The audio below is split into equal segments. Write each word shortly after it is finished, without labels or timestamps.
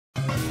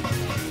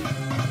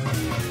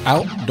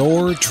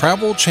Outdoor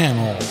Travel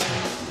Channel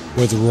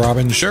with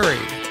Robin Sherry.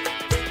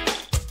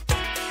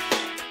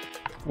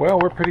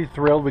 Well, we're pretty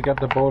thrilled. We got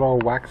the boat all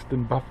waxed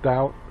and buffed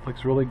out.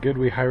 Looks really good.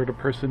 We hired a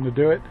person to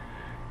do it,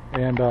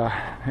 and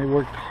they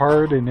worked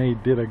hard and they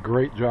did a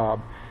great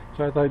job.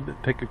 So I thought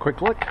I'd take a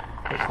quick look.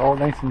 It's all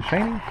nice and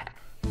shiny.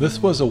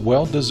 This was a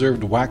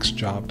well-deserved wax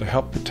job to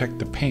help protect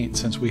the paint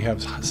since we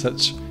have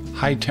such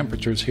high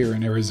temperatures here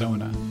in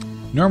Arizona.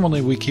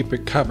 Normally we keep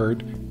it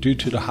covered due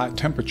to the hot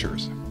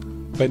temperatures,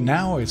 but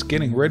now it's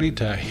getting ready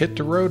to hit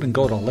the road and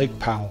go to Lake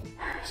Powell.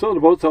 So the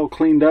boat's all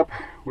cleaned up.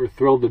 We're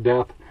thrilled to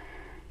death.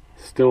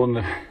 Still in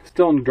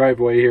the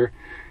driveway here.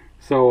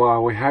 So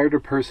we hired a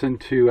person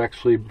to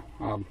actually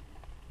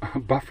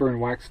buffer and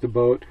wax the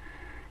boat.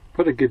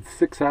 Put a good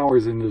 6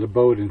 hours into the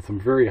boat in some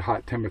very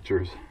hot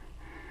temperatures.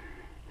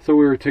 So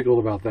we were tickled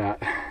about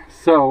that.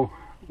 So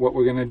what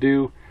we're going to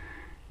do,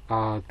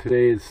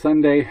 today is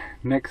Sunday.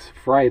 Next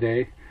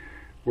Friday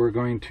we're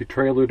going to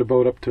trailer the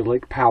boat up to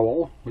Lake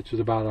Powell, which is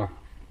about a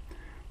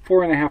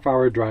 4.5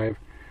 hour drive,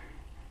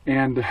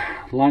 and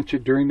launch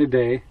it during the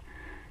day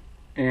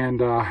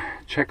and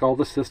check all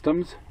the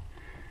systems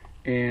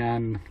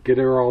and get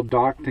her all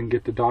docked and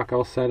get the dock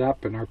all set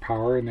up and our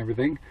power and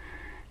everything,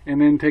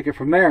 and then take it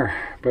from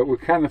there. But we're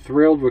kind of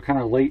thrilled. We're kind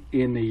of late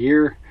in the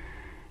year,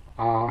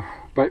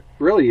 but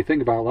really you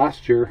think about it,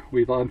 last year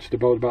we launched the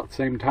boat about the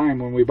same time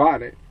when we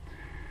bought it.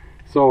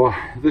 So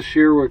this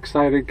year we're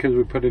excited because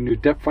we put a new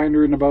depth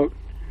finder in the boat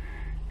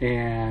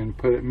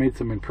and made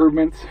some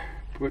improvements,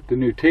 put the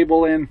new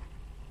table in.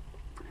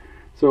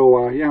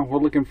 So yeah, we're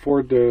looking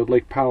forward to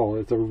Lake Powell.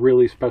 It's a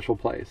really special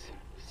place.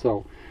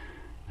 So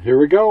here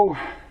we go.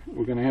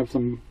 We're going to have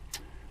some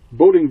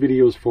boating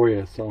videos for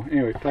you. So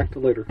anyway, talk to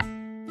you later.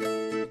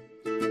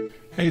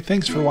 Hey,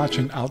 thanks for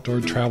watching Outdoor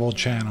Travel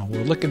Channel.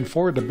 We're looking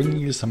forward to bringing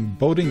you some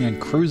boating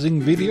and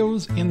cruising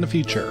videos in the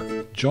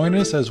future. Join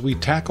us as we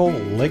tackle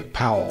Lake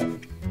Powell.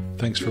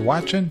 Thanks for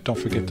watching. Don't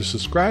forget to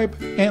subscribe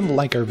and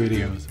like our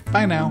videos.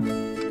 Bye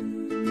now.